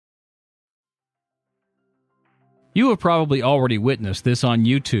You have probably already witnessed this on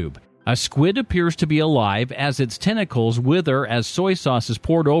YouTube. A squid appears to be alive as its tentacles wither as soy sauce is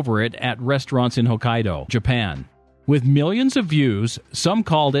poured over it at restaurants in Hokkaido, Japan. With millions of views, some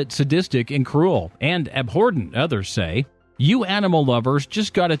called it sadistic and cruel, and abhorrent, others say. You animal lovers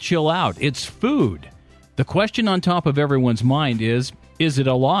just gotta chill out, it's food. The question on top of everyone's mind is it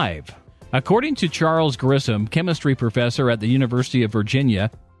alive? According to Charles Grisham, chemistry professor at the University of Virginia,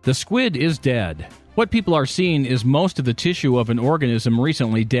 the squid is dead. What people are seeing is most of the tissue of an organism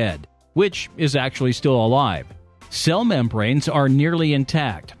recently dead, which is actually still alive. Cell membranes are nearly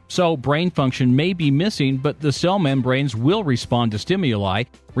intact, so brain function may be missing, but the cell membranes will respond to stimuli,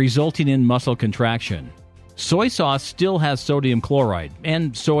 resulting in muscle contraction. Soy sauce still has sodium chloride,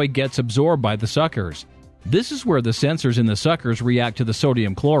 and soy gets absorbed by the suckers. This is where the sensors in the suckers react to the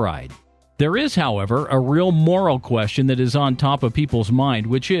sodium chloride. There is, however, a real moral question that is on top of people's mind,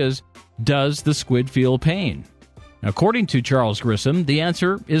 which is, does the squid feel pain? According to Charles Grisham, the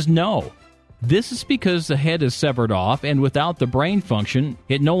answer is no. This is because the head is severed off, and without the brain function,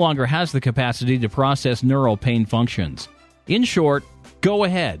 it no longer has the capacity to process neural pain functions. In short, go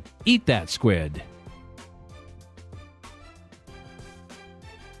ahead, eat that squid.